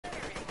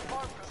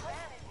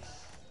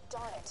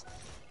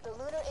The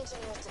lunar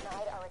engineers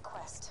denied our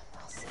request.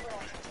 I'll see what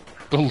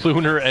I can do. The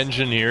lunar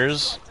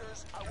engineers?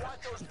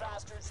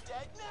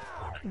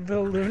 The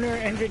lunar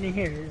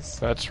engineers.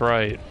 That's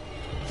right.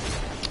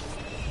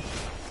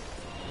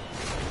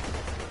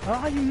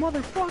 Ah, you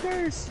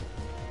motherfuckers!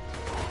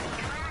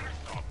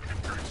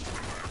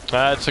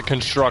 That's a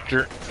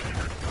constructor.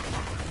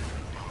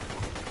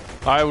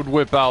 I would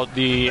whip out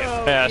the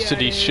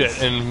acidy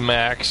shit in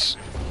Max.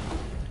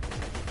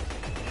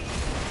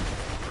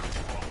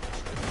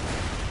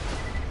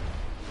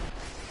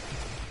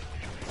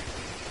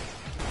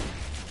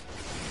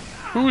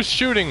 Who's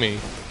shooting me?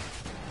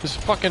 This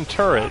fucking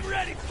turret.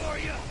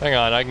 Hang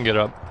on, I can get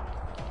up.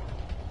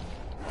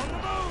 On the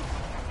move.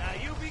 Now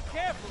you be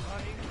careful,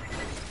 honey.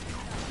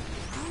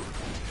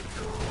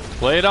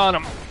 Lay it on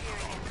him.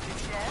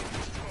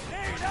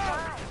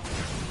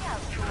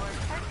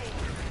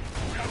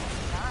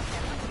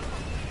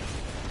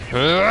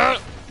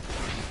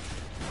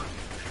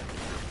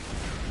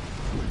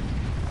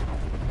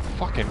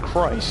 Fucking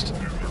Christ.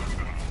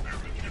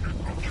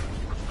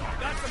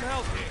 Got some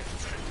help here.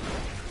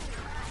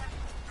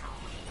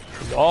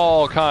 There's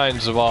all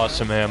kinds of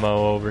awesome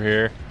ammo over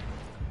here.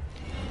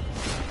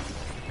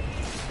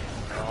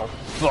 Oh,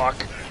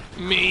 fuck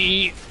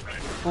me.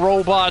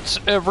 Robots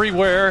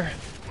everywhere.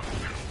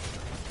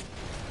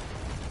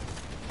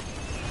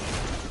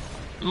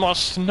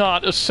 Must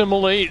not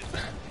assimilate.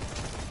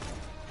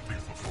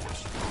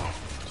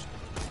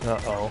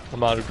 Uh-oh,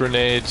 I'm out of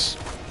grenades.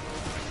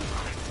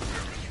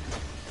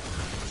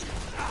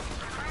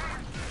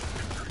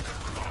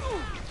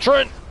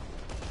 Trent!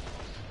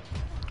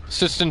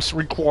 Assistance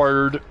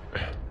required.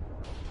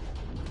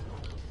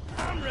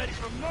 I'm ready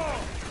for more. I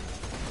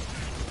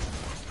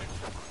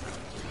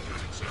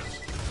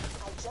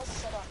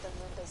just shut off the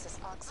moon base's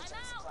oxygen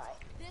supply.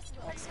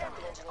 I expect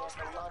the engineers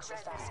will launch your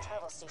fast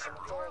travel station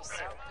very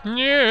soon.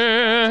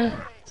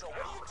 Yeah. So what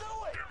are you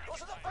doing?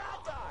 Those are the bad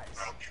guys.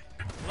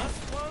 Plus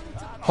one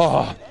to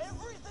Oh.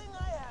 everything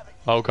I have.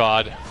 Oh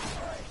god.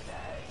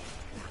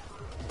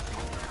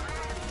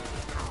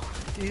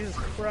 Jesus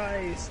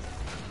Christ.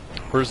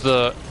 Where's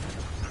the...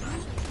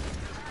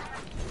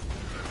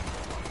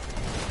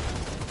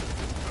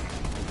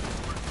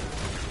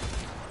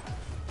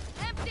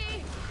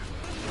 Empty.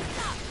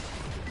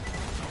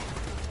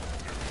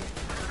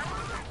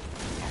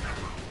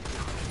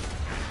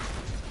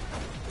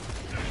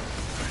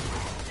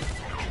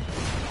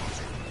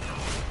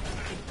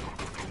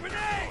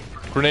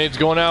 Grenades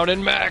going out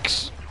in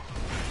Max.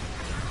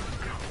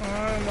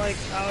 I'm like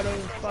out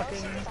of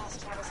fucking...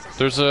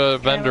 There's a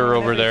vendor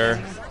over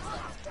there.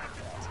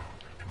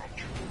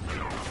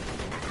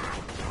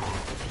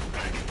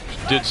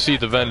 Did see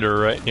the vendor,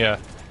 right? Yeah.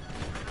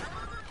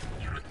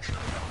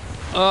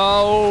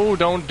 Oh,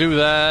 don't do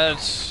that.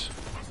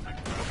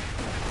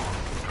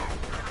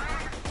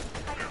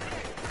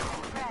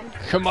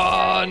 Come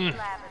on.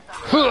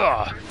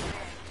 Huh.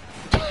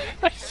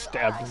 I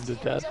stabbed him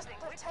to death.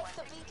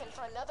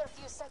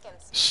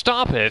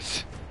 Stop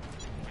it.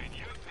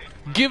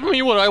 Give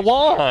me what I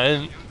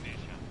want.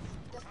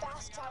 The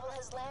fast travel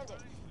has landed.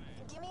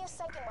 Give me a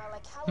second while I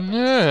calibrate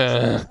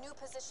Yeah. the new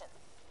position.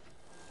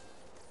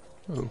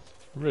 Oh,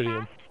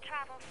 Iridium. Fast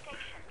travel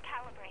station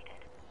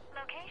calibrated.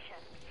 Location,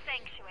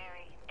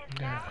 Sanctuary, is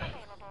now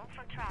available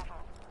for travel.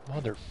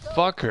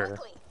 Motherfucker.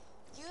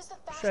 Use the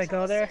fast Should I go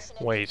travel there? station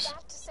and Wait. get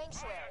back to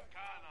Sanctuary.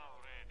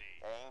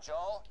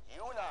 Angel,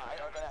 you and I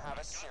are gonna have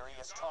a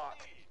serious talk.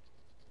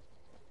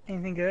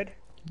 Anything good?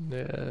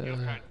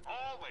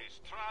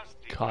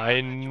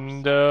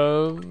 Kind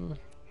of. Tear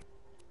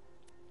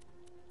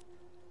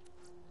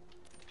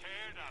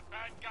the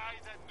bad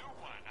guys a new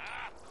one,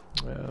 huh?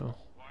 Well,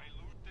 Why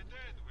loot the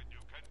dead when you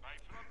can buy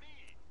from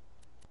me?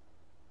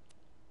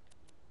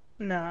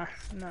 Nah,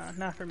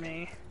 not for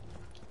me.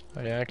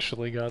 I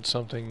actually got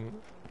something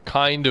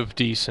kind of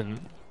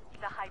decent.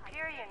 The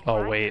Hyperion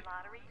Oh wait,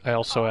 lottery I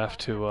also have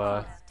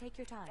to, Take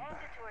your time.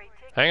 mandatory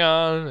ticket hang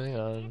on.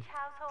 each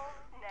household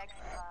next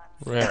month.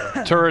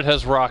 Yeah. Turret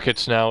has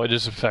rockets now, it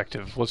is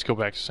effective. Let's go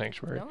back to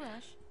Sanctuary. No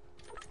rush.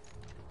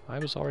 I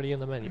was already in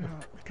the menu.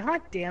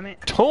 God damn it.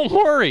 Don't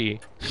worry!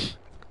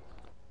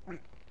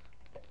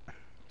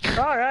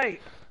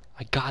 Alright.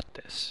 I got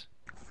this.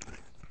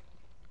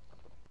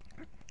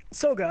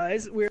 So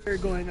guys, we're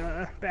going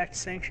back to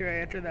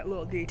Sanctuary after that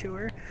little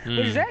detour,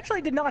 which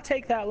actually did not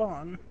take that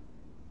long.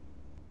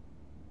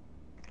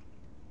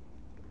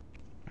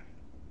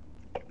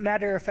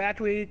 Matter of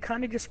fact, we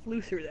kind of just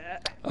flew through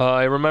that.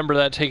 I remember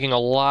that taking a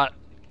lot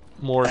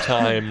more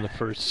time the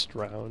first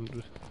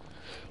round.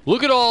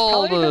 Look at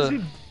all Probably because the...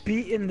 we've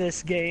beaten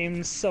this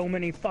game so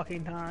many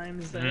fucking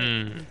times that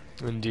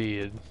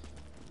Indeed.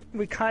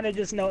 we kind of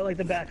just know it like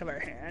the back of our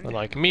hand.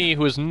 Unlike me,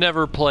 who has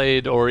never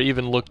played or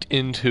even looked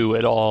into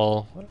at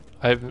all,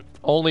 I've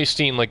only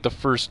seen like the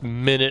first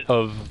minute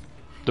of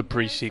the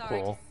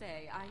pre-sequel.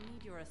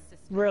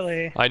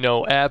 Really? I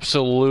know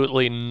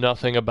absolutely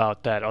nothing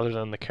about that other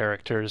than the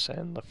characters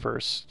and the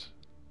first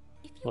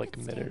like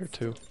minute or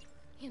two.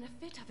 In a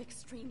fit of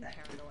extreme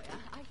paranoia,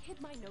 I hid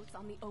took my notes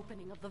on the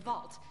opening of the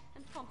vault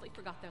and promptly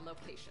forgot their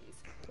locations.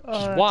 Which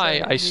is that's why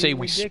a I say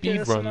we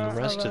ridiculous speedrun amount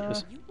the rest of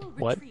this. You will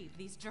What? retrieve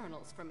these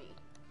journals for me.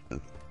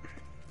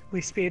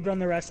 We speedrun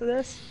the rest of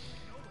this?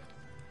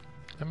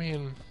 I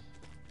mean,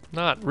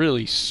 not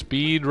really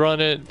speedrun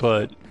it,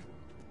 but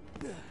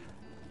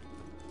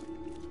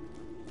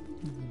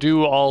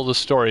do all the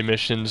story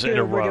missions in a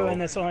Here, we're row. doing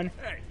this one.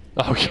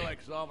 Okay. You like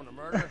solving a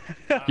murder?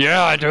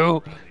 Yeah, I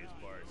do.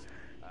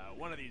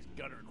 One of these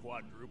gutter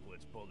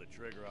quadruplets pulled the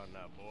trigger on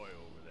that boy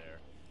over there.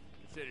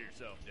 Consider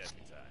yourself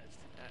deputized.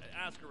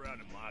 Ask around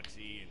at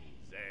Moxie and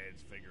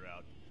Zed's, figure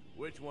out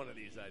which one of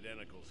these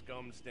identical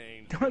scum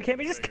stains. Can't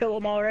we just kill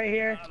them all right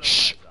here?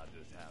 Shh. I'll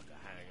just have to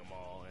hang them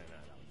all, and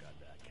I don't got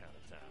that kind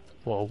of time.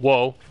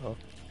 Whoa,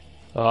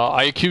 whoa.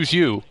 I accuse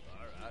you. All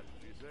right,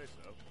 if you say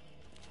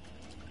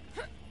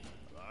so.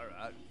 All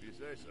right, if you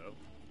say so.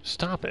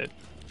 Stop it.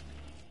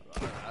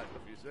 All right,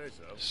 if you say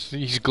so.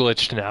 He's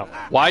glitched now.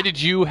 Why did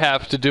you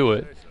have to do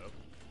it?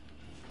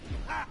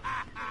 I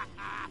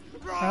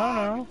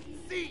don't know.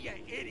 See ya,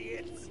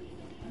 idiots.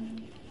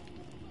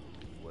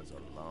 Was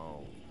a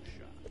long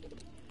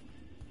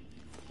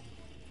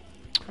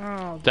shot.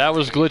 Oh, That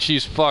was glitchy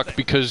as fuck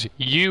because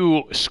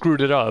you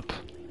screwed it up.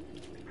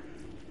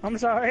 I'm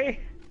sorry.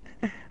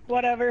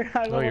 Whatever,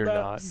 I No, leveled you're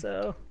up, not.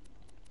 so...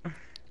 No,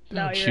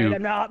 Don't you're you- right,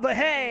 I'm not, but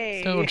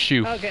hey! Don't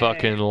you Okay,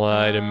 fucking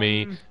lie to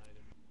me. um,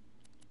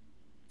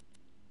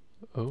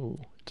 Oh,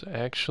 it's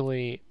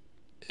actually...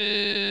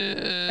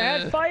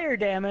 Add fire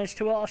damage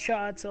to all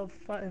shots of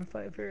fight and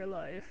fight for your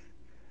life.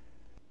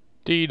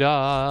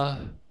 Dee-da.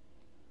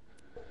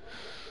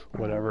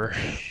 Whatever.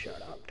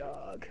 Shut up,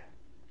 dog.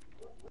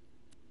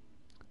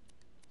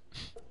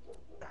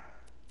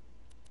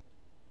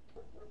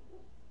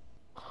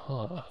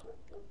 Huh.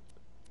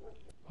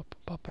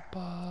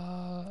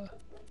 Ba-ba-ba-ba.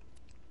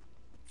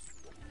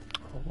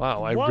 Oh,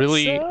 wow, I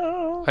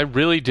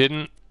really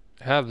didn't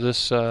have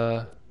this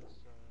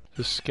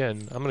this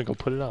skin. I'm gonna go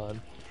put it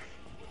on.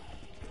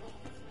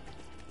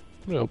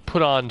 I'm gonna go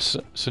put on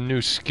some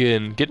new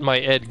skin. Get my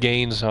Ed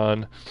Gaines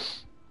on.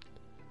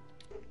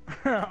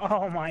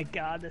 Oh my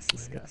god, that's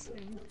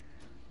disgusting.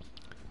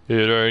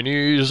 It ain't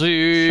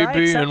easy Try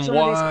being accept some of these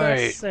white.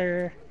 quests,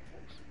 sir.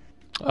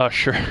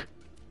 Sure. Hey,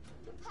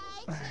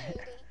 cutie.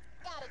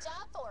 Got a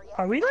job for you.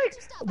 Are we like...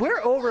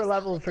 We're over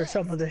leveled for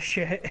some of this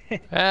shit.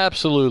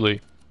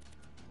 Absolutely.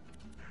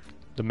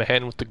 The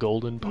man with the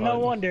golden pun. No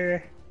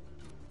wonder.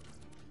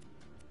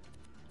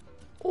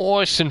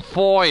 Listen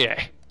for you.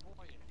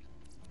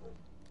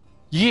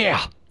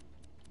 Yeah.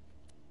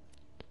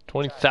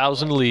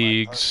 20,000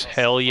 leagues.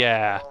 Hell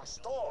yeah.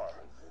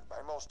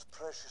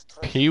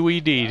 Pee-wee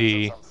Dee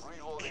Dee.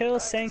 Kill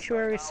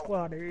sanctuary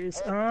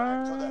squatters.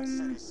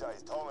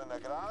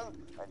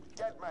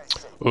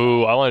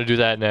 Ooh, I want to do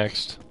that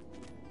next.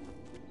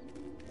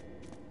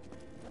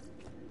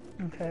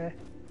 Okay.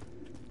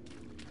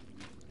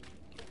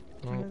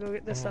 I'm gonna go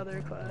get this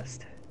other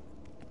quest.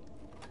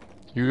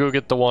 You go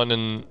get the one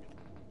in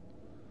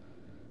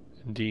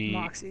the...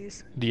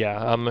 Moxie's. Yeah,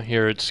 I'm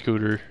here at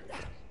Scooter.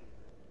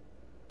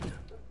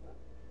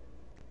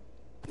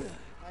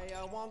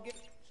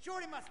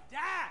 Shorty must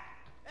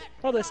die.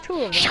 Oh, there's two of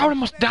them. Shouter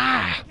must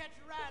die!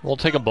 We'll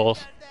take them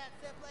both.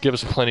 Give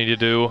us plenty to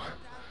do.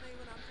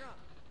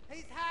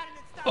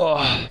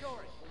 Ugh.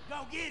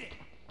 Go get it.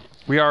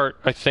 We are...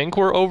 I think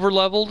we're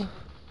over-leveled.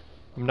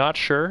 I'm not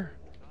sure.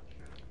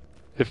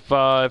 If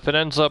it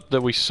ends up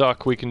that we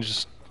suck, we can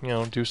just, you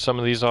know, do some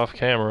of these off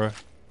camera.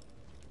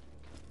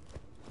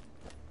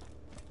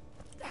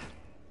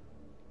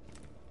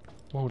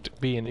 Won't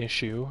be an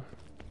issue.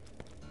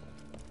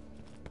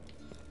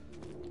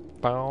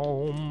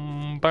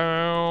 Boom,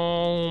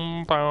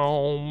 boom,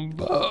 boom.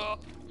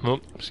 Oh,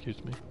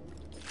 excuse me.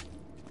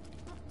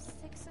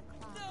 6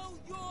 o'clock. Know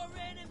your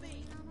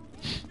enemy.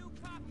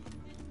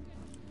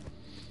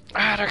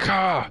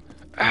 Attica!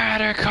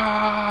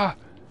 Attica!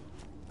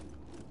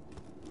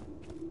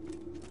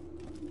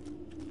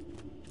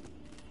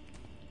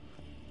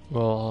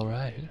 Well,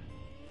 alright.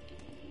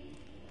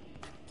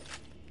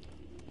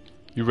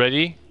 You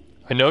ready?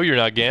 I know you're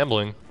not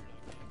gambling.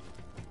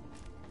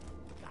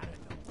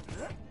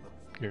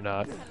 You're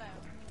not.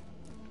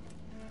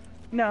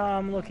 No,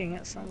 I'm looking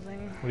at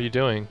something. What are you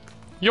doing?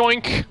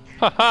 Yoink!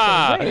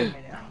 Haha! Wait a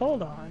minute,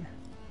 hold on.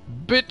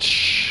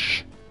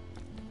 Bitch!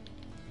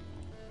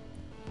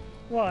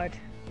 What?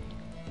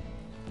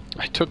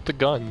 I took the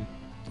gun.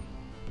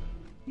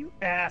 You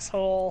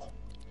asshole.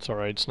 It's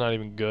alright, it's not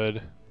even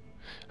good.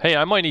 Hey,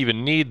 I might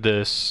even need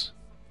this.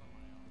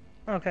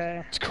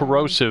 Okay. It's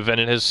corrosive and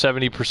it has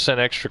 70%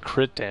 extra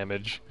crit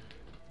damage.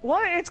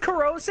 What? It's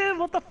corrosive?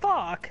 What the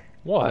fuck?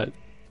 What?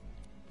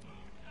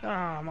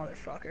 Ah,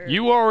 motherfucker.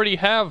 You already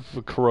have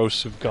a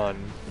corrosive gun.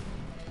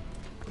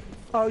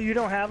 Oh, you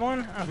don't have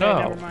one? Okay, No.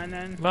 never mind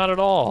then. Not at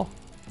all.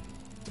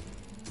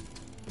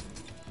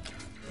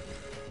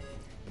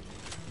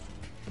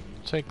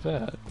 Take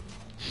that.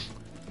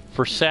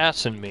 For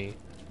sassing me.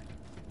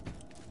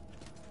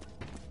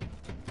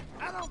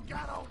 I don't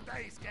got all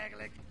day,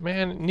 Skaglik.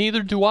 Man,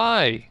 neither do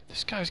I.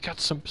 This guy's got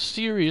some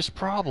serious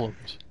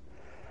problems.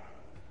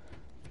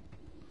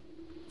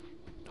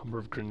 Number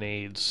of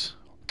grenades.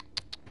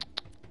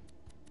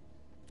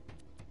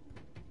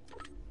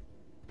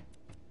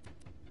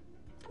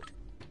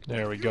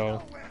 There we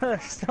go.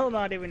 Still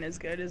not even as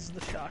good as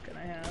the shotgun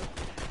I have.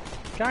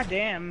 God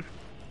damn.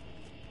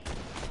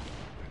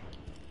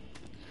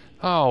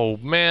 Oh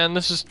man,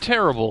 this is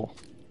terrible.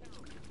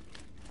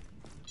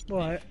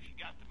 What?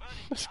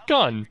 This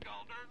gun.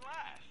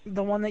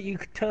 The one that you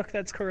took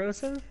that's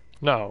corrosive?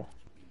 No.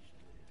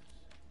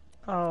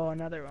 Oh,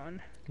 another one.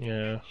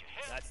 Yeah.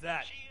 That's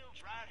that.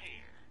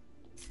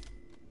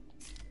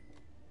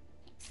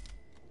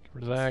 Get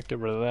rid of that, get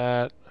rid of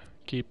that.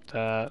 Keep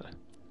that.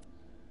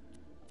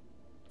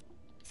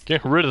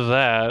 Get rid of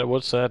that.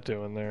 What's that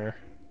doing there?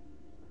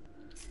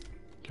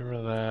 Get rid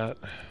of that.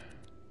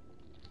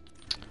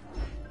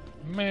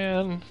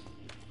 Man.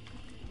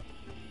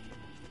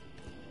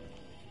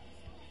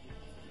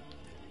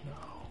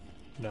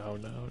 No, no,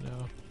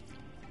 no.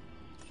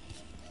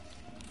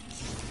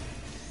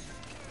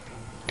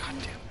 God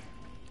damn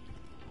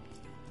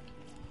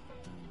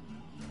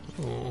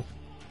it. Oh.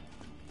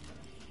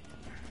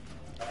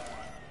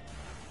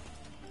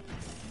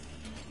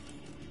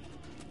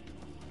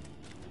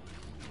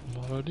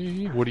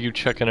 Buddy, what are you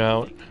checking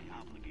out?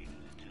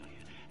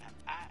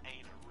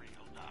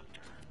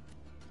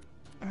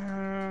 God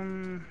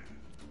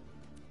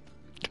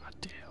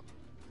damn.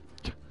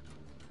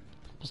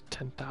 Almost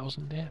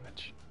 10,000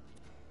 damage.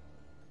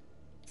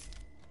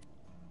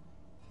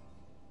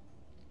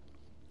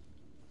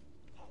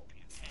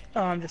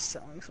 Oh, I'm just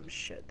selling some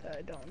shit that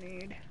I don't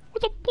need.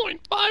 With a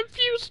 0.5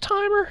 fuse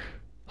timer.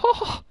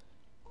 Oh.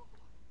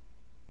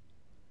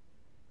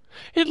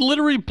 It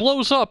literally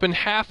blows up in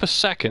half a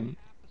second.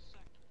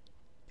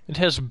 It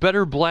has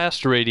better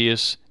blast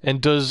radius and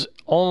does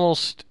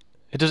almost...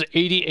 It does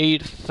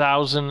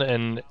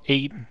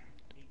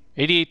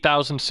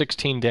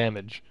 88,016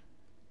 damage.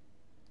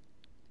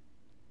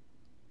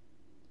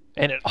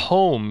 And it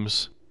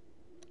homes.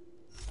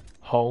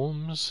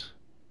 Homes?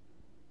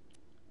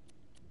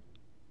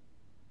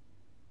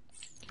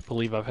 Can't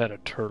believe I've had a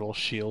turtle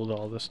shield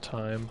all this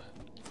time.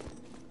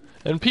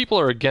 And people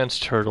are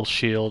against turtle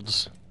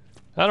shields.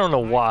 I don't know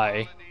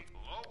why.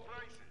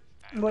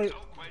 Wait,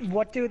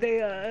 what do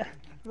they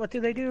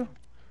do?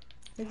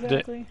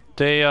 Exactly?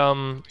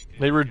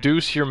 They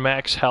reduce your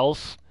max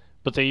health,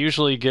 but they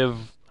usually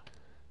give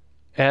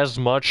as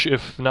much,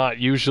 if not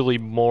usually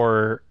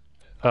more,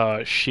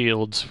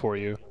 shields for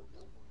you.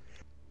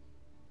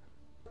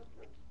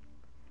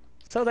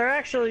 So they're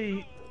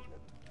actually...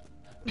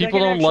 People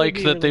don't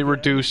like that they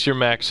reduce your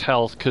max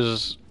health,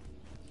 because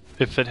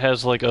if it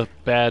has like a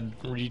bad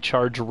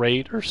recharge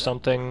rate or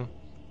something...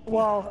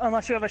 Well,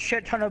 unless you have a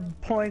shit ton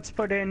of points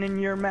put in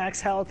and your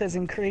max health is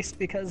increased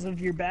because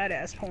of your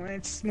badass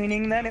points,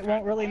 meaning that it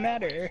won't really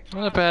matter.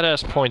 Well, the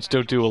badass points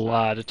don't do a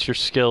lot, it's your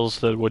skills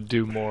that would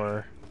do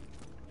more.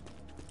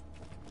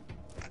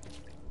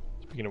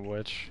 Speaking of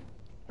which...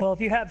 Well, if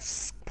you have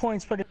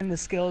points put in the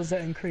skills that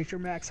increase your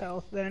max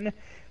health, then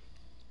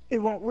it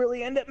won't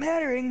really end up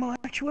mattering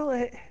much, will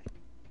it?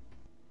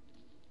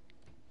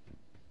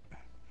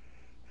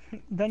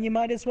 Then you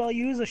might as well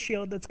use a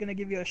shield that's going to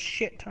give you a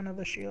shit ton of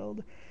a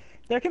shield.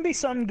 There can be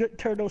some good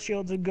turtle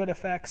shields with good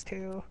effects,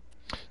 too.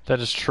 That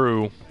is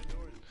true.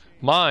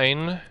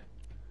 Mine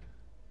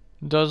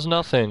does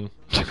nothing.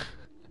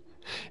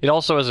 It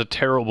also has a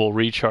terrible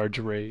recharge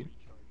rate.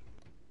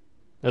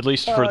 At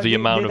least for the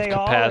amount of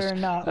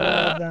capacity.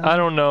 I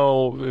don't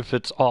know if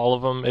it's all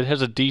of them. It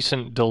has a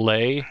decent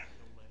delay.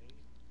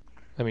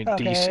 I mean,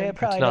 okay, decent. It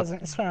probably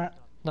doesn't. It's not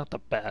the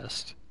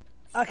best.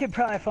 I could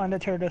probably find a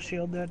turtle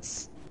shield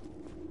that's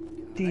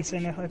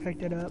decent if I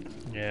picked it up.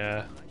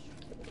 Yeah.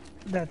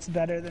 That's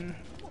better than...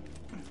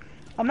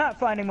 I'm not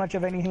finding much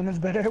of anything that's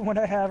better than what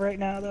I have right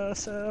now, though,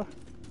 so...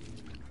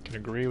 I can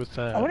agree with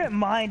that. I wouldn't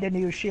mind a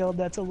new shield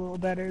that's a little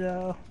better,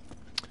 though.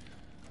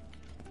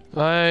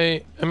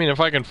 I mean, if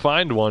I can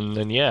find one,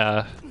 then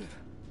yeah.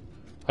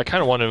 I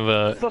kind of want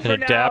an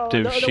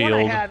adaptive the shield.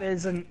 The one I have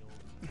isn't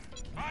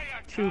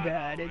too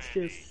bad, it's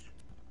just...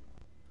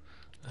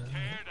 Oh,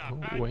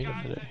 wait a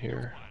minute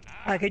here.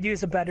 I could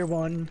use a better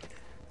one.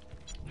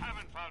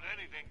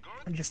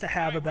 Just to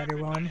have a better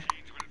one.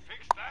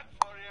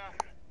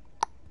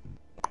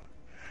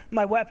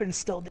 My weapons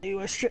still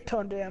do a shit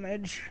ton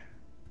damage.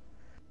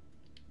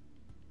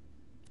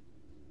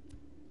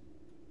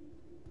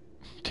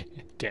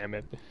 Damn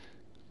it.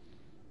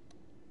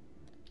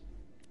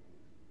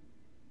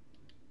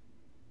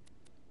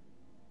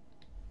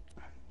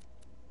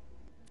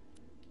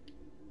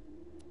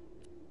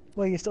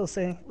 What are you still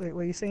saying? Wait,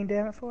 what are you saying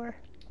damn it for?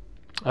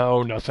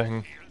 Oh,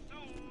 nothing.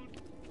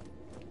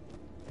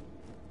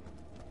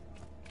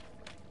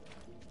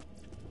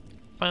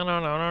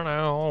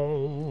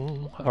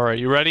 Alright,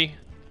 you ready?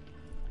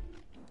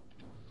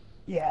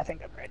 Yeah, I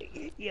think I'm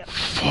ready. Yeah.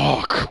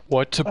 Fuck!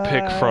 What to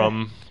pick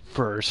from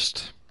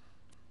first?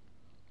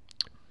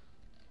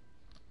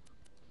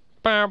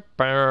 Oh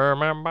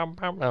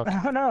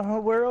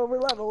no, we're over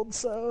leveled,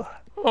 so...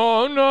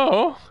 Oh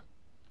no!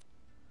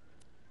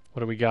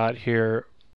 What do we got here?